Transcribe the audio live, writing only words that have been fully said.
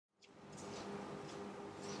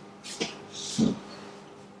You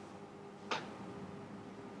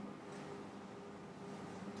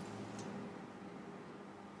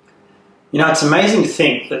know, it's amazing to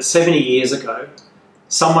think that 70 years ago,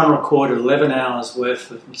 someone recorded 11 hours worth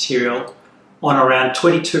of material on around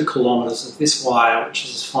 22 kilometres of this wire, which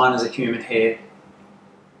is as fine as a human hair.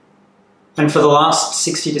 And for the last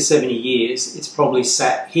 60 to 70 years, it's probably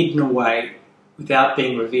sat hidden away without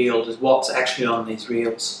being revealed as what's actually on these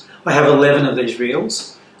reels. I have 11 of these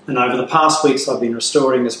reels, and over the past weeks I've been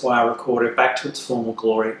restoring this wire recorder back to its former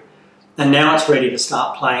glory. And now it's ready to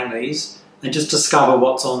start playing these and just discover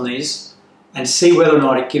what's on these and see whether or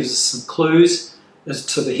not it gives us some clues as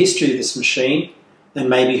to the history of this machine and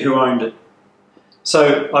maybe who owned it.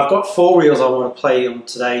 So I've got 4 reels I want to play on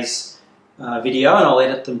today's video, and I'll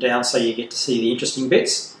edit them down so you get to see the interesting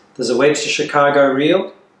bits. There's a Webster Chicago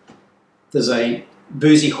reel, there's a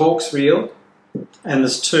Boozy Hawks reel, and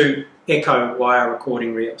there's 2 Echo wire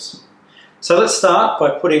recording reels. So let's start by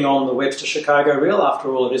putting on the Webster Chicago reel.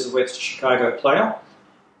 After all, it is a Webster Chicago player,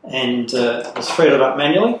 and we'll thread it up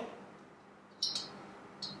manually.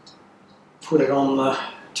 Put it on the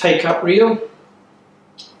take-up reel.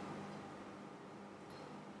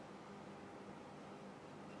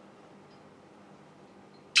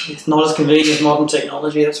 It's not as convenient as modern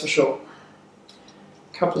technology, that's for sure.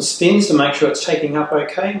 A couple of spins to make sure it's taking up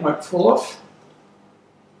okay, won't fall off.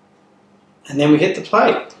 And then we hit the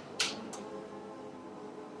play.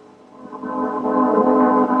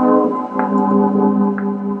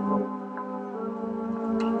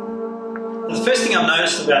 The first thing I've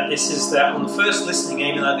noticed about this is that on the first listening,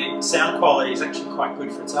 even though the sound quality is actually quite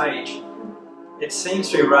good for its age, it seems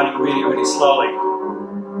to be running really, really slowly.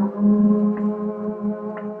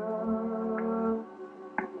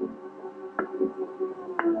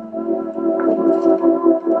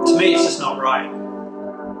 To me, it's just not right.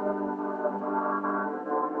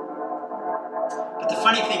 But the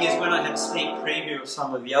funny thing is, when I had a sneak preview of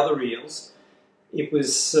some of the other reels, it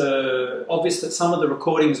was obvious that some of the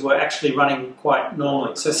recordings were actually running quite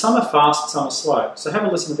normally. So some are fast, some are slow. So have a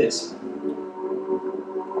listen to this.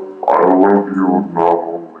 I love you not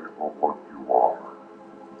only for what you are.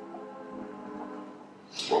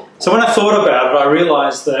 So when I thought about it, I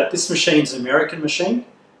realised that this machine's an American machine.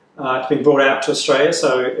 It's been brought out to Australia,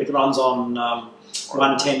 so it runs on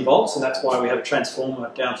 110 volts, and that's why we have a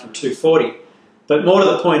transformer down from 240. But more to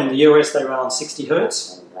the point, in the US they run on 60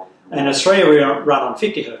 hertz, and in Australia we run on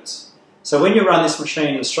 50 hertz. So when you run this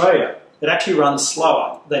machine in Australia, it actually runs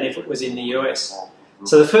slower than if it was in the US.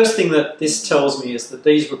 So the first thing that this tells me is that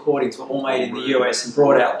these recordings were all made in the US and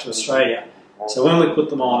brought out to Australia. So when we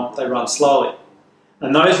put them on, they run slowly.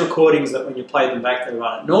 And those recordings that when you play them back, they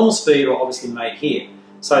run at normal speed are obviously made here.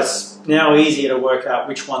 So it's now easier to work out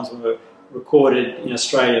which ones were recorded in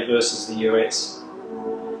Australia versus the US.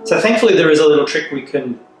 So thankfully there is a little trick we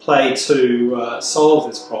can play to solve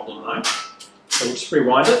this problem though. So we'll just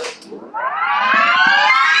rewind it.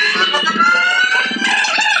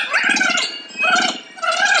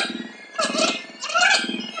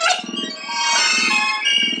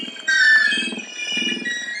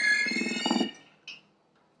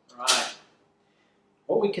 Right.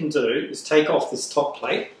 What we can do is take off this top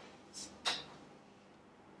plate.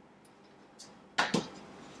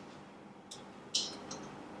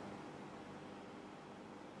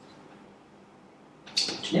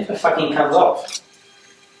 Which never fucking comes off.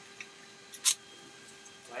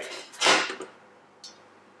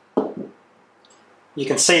 You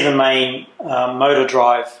can see the main motor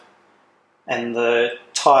drive and the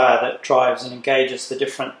tyre that drives and engages the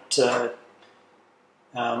different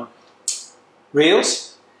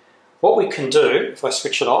reels. What we can do, if I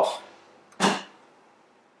switch it off, and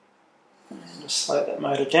just slow that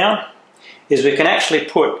motor down, is we can actually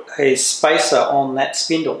put a spacer on that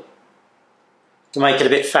spindle to make it a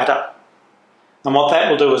bit fatter. And what that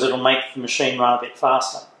will do is it'll make the machine run a bit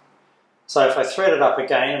faster. So if I thread it up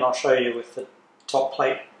again, and I'll show you with the top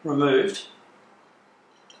plate removed,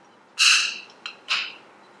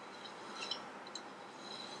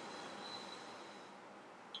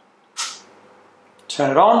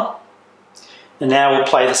 turn it on, and now we'll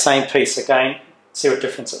play the same piece again, see what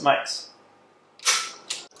difference it makes.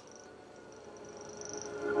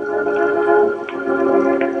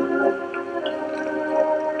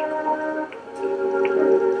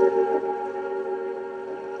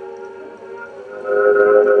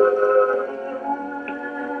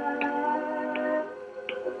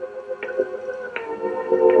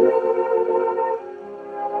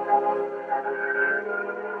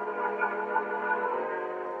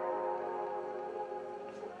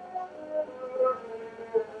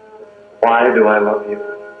 Why do I love you?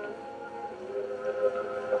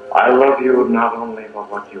 I love you not only for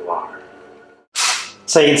what you are.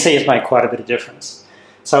 So you can see it's made quite a bit of difference.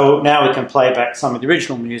 So now we can play back some of the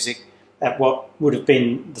original music at what would have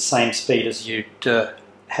been the same speed as you'd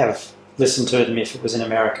have listened to them if it was in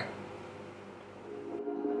America.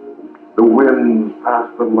 The winds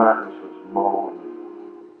past the lattices moan.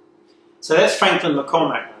 So that's Franklin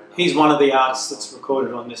McCormack. He's one of the artists that's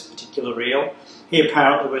recorded on this particular reel. He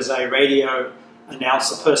apparently was a radio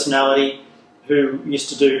announcer personality who used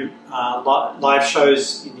to do live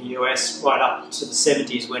shows in the US right up to the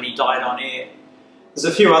 70s when he died on air. There's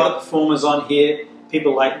a few other performers on here,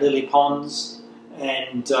 people like Lily Pons,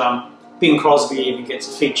 and Bing Crosby even gets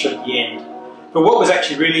a feature at the end. But what was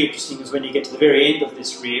actually really interesting is when you get to the very end of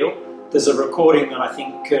this reel, there's a recording that I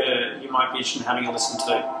think you might be interested in having a listen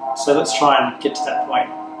to. So let's try and get to that point.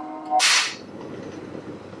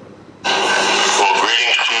 Well,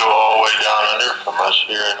 greetings to you all the way down under from us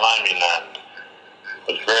here in Limey Land.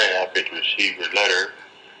 I was very happy to receive your letter.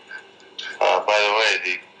 By the way,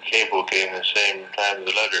 the cable came the same time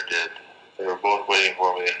the letter did. They were both waiting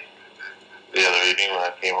for me the other evening when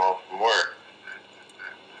I came home from work.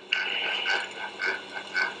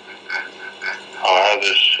 I'll have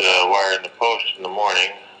this wire in the post in the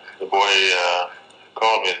morning. The boy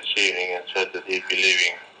called me this evening and said that he'd be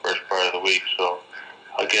leaving first part of the week, so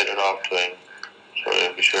I'll get it off to him, so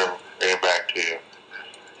he'll be sure to bring it back to you.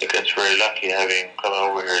 I think that's very lucky having come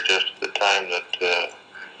over here just at the time that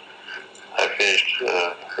I finished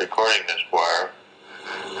recording this wire.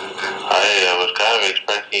 I was kind of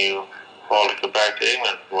expecting you all to come back to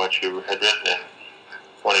England from what you had written in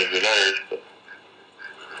one of your letters, but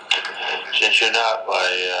since you're not,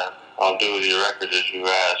 I'll do your records as you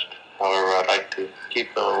asked. However, I'd like to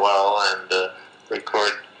keep them a while and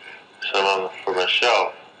record some of them for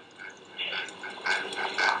myself.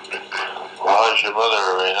 Well, how's your mother,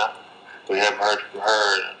 Irayna? We haven't heard from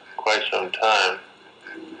her in quite some time.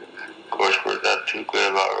 Of course, we're not too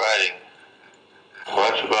good about writing. Well,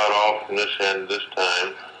 that's about all from this end this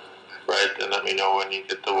time. Write and let me know when you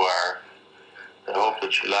get the wire. I hope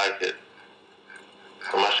that you like it.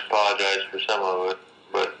 I must apologize for some of it,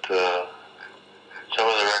 but some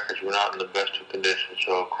of the records were not in the best of condition,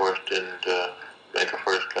 so of course didn't make a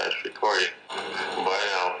first-class recording. Bye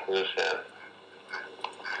now, from this end.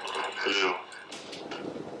 Blue.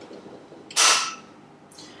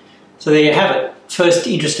 So there you have it. First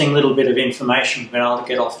interesting little bit of information we've been able to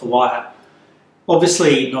get off the wire.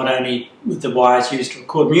 Obviously, not only were the wires used to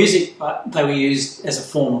record music, but they were used as a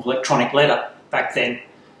form of electronic letter back then.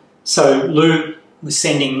 So Lou was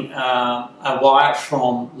sending a wire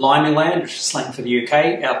from Limeyland, which is slang for the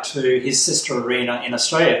UK, out to his sister Irayna in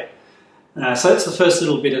Australia. So that's the first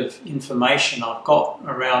little bit of information I've got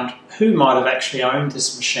around who might have actually owned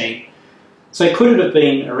this machine. So could it have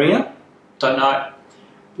been Irayna? Don't know,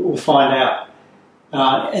 but we'll find out.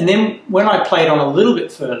 And then when I played on a little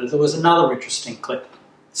bit further, there was another interesting clip.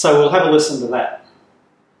 So we'll have a listen to that.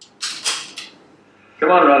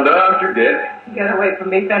 Come on, Rhonda, aren't you dead? Get away from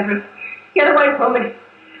me, Fenris. Get away from me.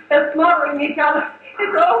 They're slaughtering each other.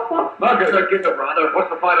 It's awful. Margaret, get up, Rhonda. What's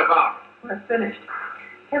the fight about? We're finished.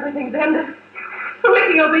 Everything's ended.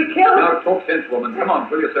 Ricky will be killed. Now, talk sense, woman. Come on,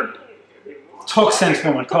 pull yourself. Talk sense,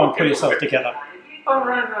 woman. Come on, pull yourself together. All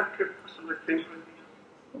right, I could possibly think with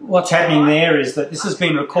you. What's happening there is that this has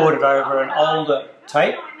been recorded over an older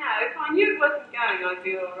tape. I know. If I knew it wasn't going, I'd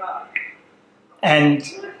be all right. And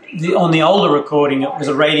on the older recording, it was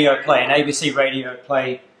a radio play, an ABC radio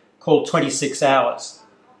play called 26 Hours.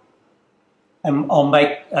 And I'll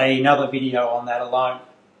make another video on that alone.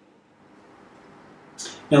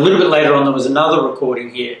 Now, a little bit later on, there was another recording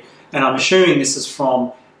here, and I'm assuming this is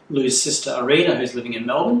from Lou's sister, Irayna, who's living in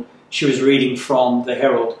Melbourne. She was reading from the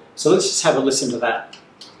Herald. So let's just have a listen to that.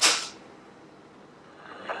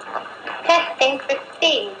 Testing for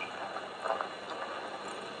speed.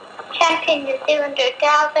 Champion New Zealander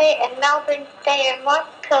Galway and Melbourne stayer Morse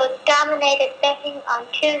Code dominated betting on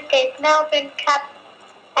Tuesday's Melbourne Cup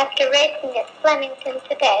after racing at Flemington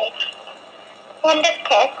today. End of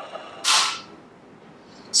test.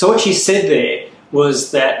 So what she said there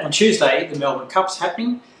was that on Tuesday the Melbourne Cup's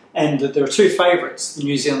happening and that there are two favourites, the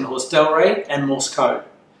New Zealand horse Delray and Morse Code.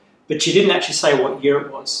 But she didn't actually say what year it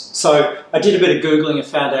was. So I did a bit of Googling and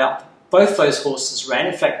found out both those horses ran.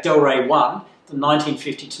 In fact, Delray won the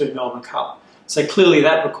 1952 Melbourne Cup. So clearly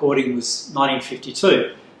that recording was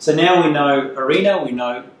 1952. So now we know Irayna, we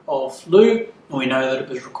know of Lou, and we know that it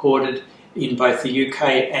was recorded in both the UK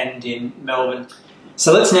and in Melbourne.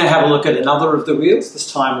 So let's now have a look at another of the reels.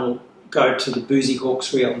 This time we'll go to the Boozy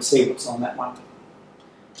Hawks reel and see what's on that one.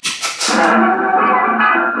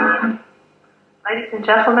 Ladies and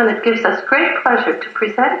gentlemen, it gives us great pleasure to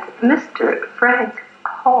present Mr. Frank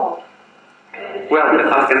Hall. Well,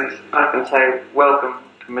 I can say welcome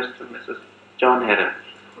to Mr. and Mrs. John Adams.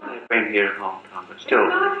 They've been here a long time, but still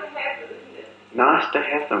nice to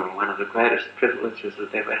have them. One of the greatest privileges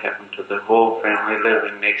that ever happened to the Hall family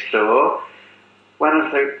living next door. One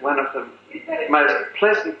of the most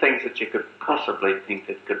pleasant things that you could possibly think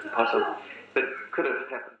that could have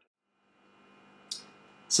happened.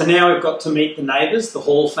 So now we've got to meet the neighbours, the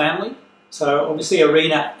Hall family. So obviously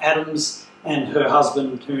Irayna Adams and her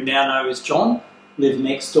husband, who now know as John, live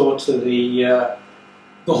next door to the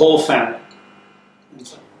Hall family.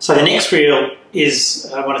 So the next reel is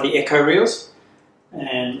one of the echo reels,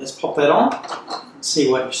 and let's pop that on and see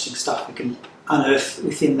what interesting stuff we can unearth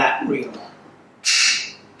within that reel.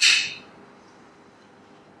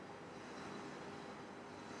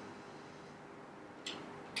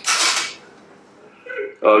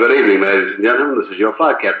 Oh, good evening, ladies and gentlemen. This is your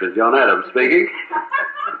flight captain, John Adams, speaking.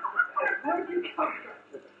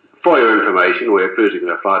 For your information, we're cruising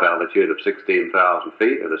at a flight altitude of 16,000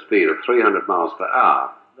 feet at a speed of 300 miles per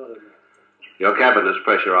hour. Your cabin is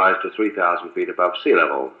pressurized to 3,000 feet above sea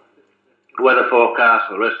level. The weather forecast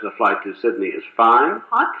for the rest of the flight to Sydney is fine,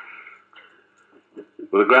 hot,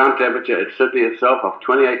 with a ground temperature at Sydney itself of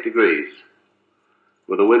 28 degrees,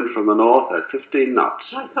 with a wind from the north at 15 knots.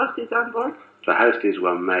 Like hosties on board? The hosties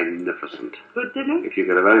were magnificent. Good dinner? If you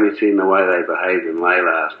could have only seen the way they behaved in Lay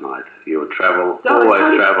last night, you would travel,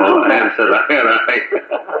 always travel, and so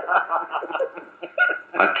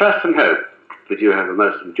I trust and hope that you have the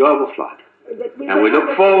most enjoyable flight. And we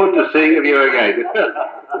look forward to seeing you again.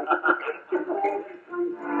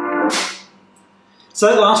 So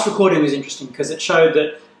that last recording was interesting because it showed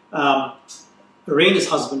that Irayna's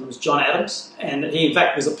husband was John Adams, and that he in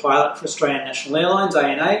fact was a pilot for Australian National Airlines,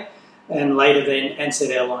 ANA, and later then Ansett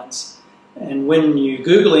Airlines. And when you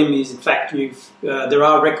Google him, he's in fact, there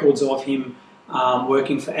are records of him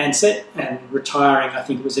working for Ansett and retiring, I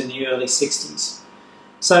think it was in the early 60s.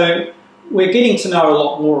 So we're getting to know a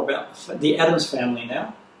lot more about the Adams family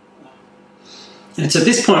now. And it's at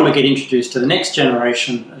this point we get introduced to the next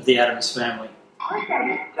generation of the Adams family.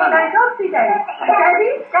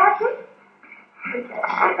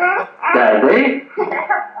 Daddy?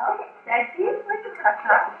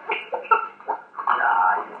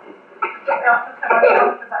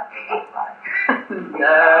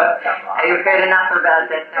 You've heard enough about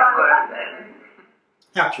that.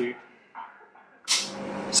 How cute.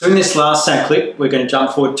 So in this last sound clip, we're going to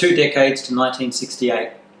jump forward 2 decades to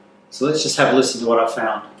 1968. So let's just have a listen to what I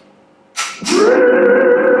found.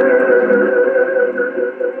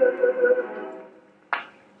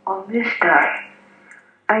 On this day,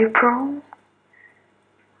 April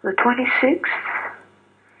the 26th,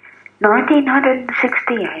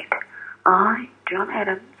 1968, I, John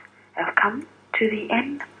Adams, have come to the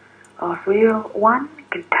end of Reel 1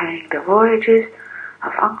 containing the voyages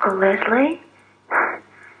of Uncle Leslie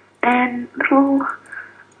and little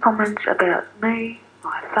comments about me,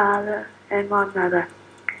 my father and my mother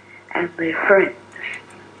and their friends.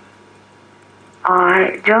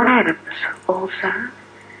 I, John Adams, also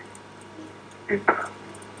am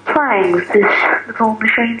playing with this little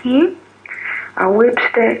machine here, a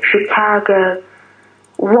Webster Chicago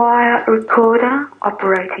wire recorder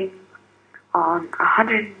operating on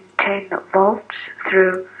 110 volts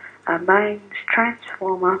through a mains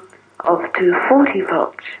transformer of 240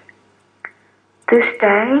 volts. This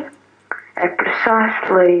day, at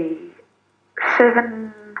precisely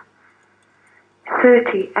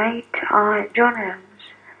 7:38, I, John Adams,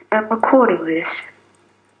 am recording this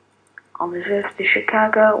on this Webster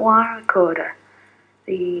Chicago wire recorder,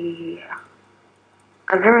 a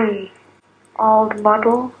very old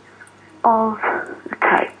model of the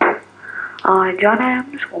tape. I, John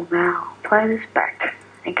Adams, will now play this back.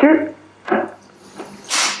 Thank you.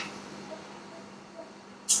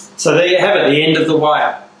 So there you have it, the end of the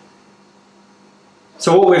wire.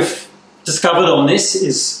 So what we've discovered on this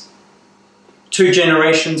is 2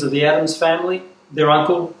 generations of the Adams family, their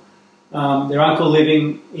uncle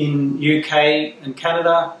living in UK and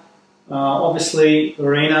Canada, obviously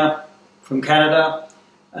Irayna from Canada,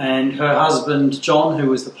 and her husband John, who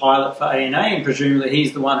was the pilot for ANA, and presumably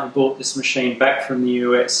he's the one who brought this machine back from the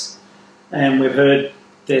US. And we've heard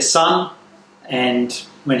their son, and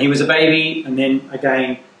when he was a baby, and then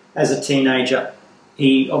again as a teenager.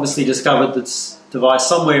 He obviously discovered this device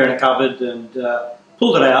somewhere in a cupboard and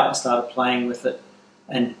pulled it out and started playing with it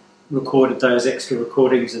and recorded those extra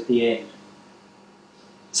recordings at the end.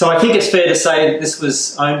 So I think it's fair to say that this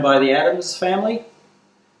was owned by the Adams family.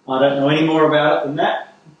 I don't know any more about it than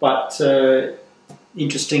that, but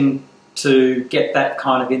interesting to get that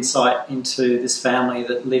kind of insight into this family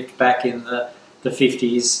that lived back in the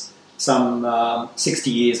 50s, some 60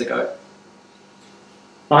 years ago.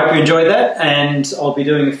 I hope you enjoyed that, and I'll be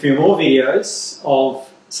doing a few more videos of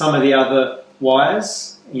some of the other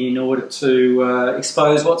wires in order to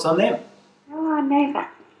expose what's on them. Oh, never.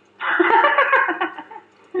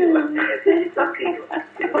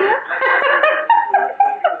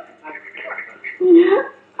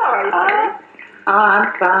 Oh,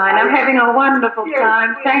 I'm fine. I'm having a wonderful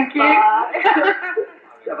time. Thank you.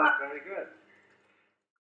 Very good.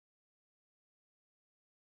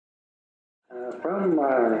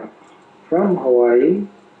 From Hawaii,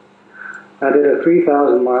 I did a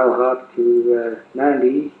 3,000-mile hop to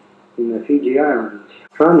Nandi in the Fiji Islands.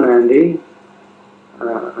 From Nandi,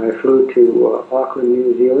 I flew to Auckland,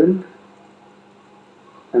 New Zealand,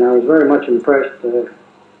 and I was very much impressed as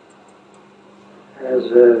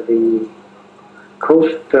the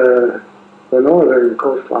coast, the northern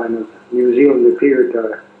coastline of New Zealand appeared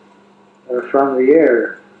from the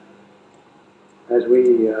air as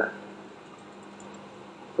we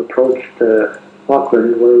approached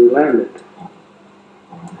Auckland, where we landed.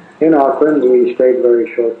 In Auckland, we stayed very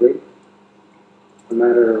shortly, a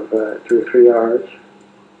matter of 2 or 3 hours,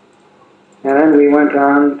 and then we went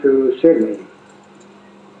on to Sydney.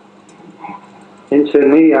 In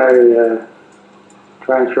Sydney, I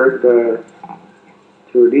transferred to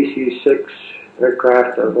a DC-6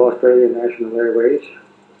 aircraft of Australian National Airways.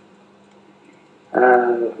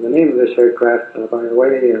 The name of this aircraft, by the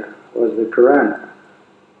way, was the Irayna.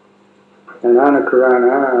 And on the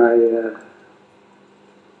Irayna, I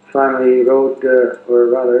finally rode, or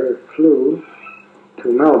rather flew,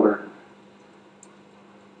 to Melbourne,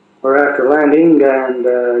 where after landing and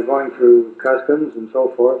going through customs and so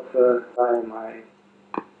forth by my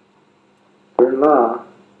in-law,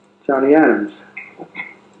 Johnny Adams.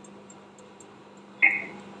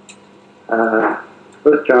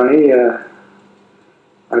 With Johnny, I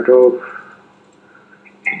drove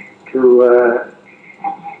to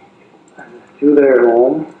their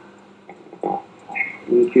home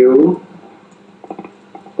in Kew,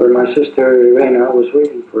 where my sister Irayna was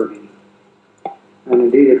waiting for me. And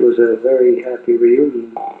indeed it was a very happy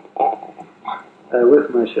reunion with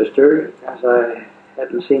my sister, as I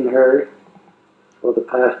hadn't seen her for the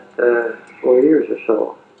past 4 years or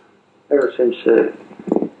so, ever since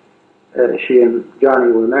she and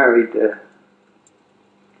Johnny were married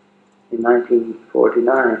in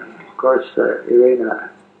 1949. Of course, Irayna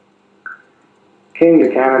came to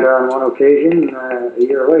Canada on one occasion a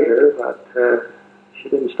year later, but she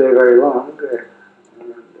didn't stay very long.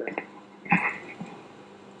 And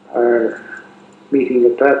our meeting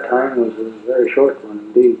at that time was a very short one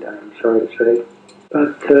indeed, I'm sorry to say.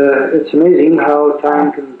 But it's amazing how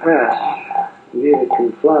time can pass. Indeed, it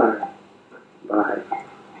can fly by.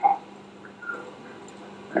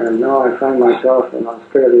 And now I find myself in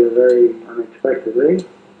Australia very unexpectedly,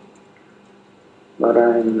 but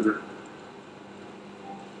I'm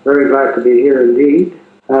very glad to be here indeed.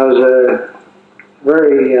 I was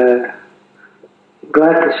very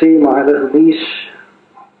glad to see my little niece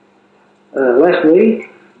Leslie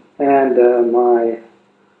and my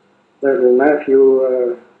little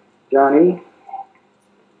nephew Johnny,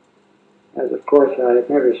 as of course I had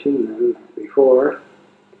never seen them before.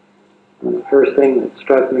 And the first thing that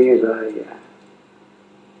struck me as I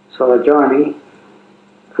saw Johnny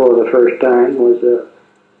for the first time was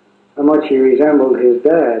how much he resembled his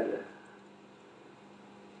dad.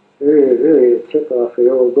 Really a chip off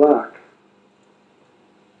the old block.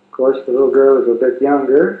 Of course, the little girl was a bit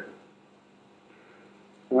younger,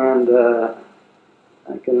 and I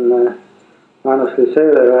can honestly say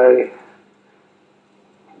that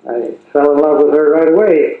I fell in love with her right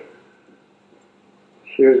away.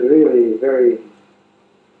 She was really very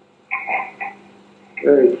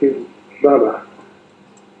cute Baba.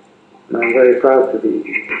 And I'm very proud to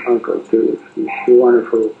be uncle to these two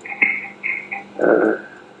wonderful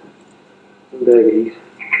babies.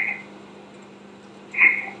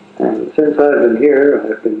 And since I've been here,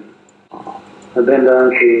 I've been down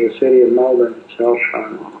to the city of Melbourne itself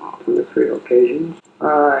on 2 or 3 occasions.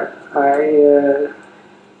 I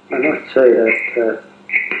must say that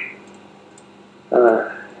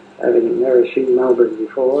having never seen Melbourne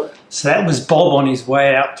before. So that was Bob on his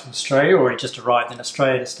way out to Australia, or he just arrived in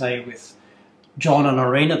Australia to stay with John and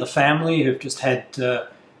Irayna, the family, who've just had a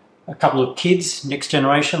couple of kids, next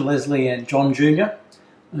generation, Leslie and John Jr.,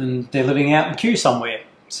 and they're living out in Kew somewhere.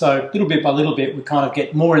 So little bit by little bit, we kind of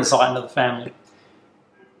get more insight into the family.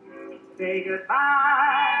 Say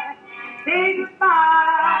goodbye, say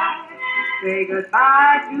goodbye, say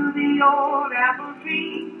goodbye to the old apple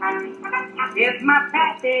tree. If my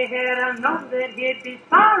pappy had a known that he'd be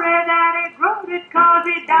sorry that he growed it 'cause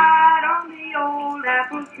he died.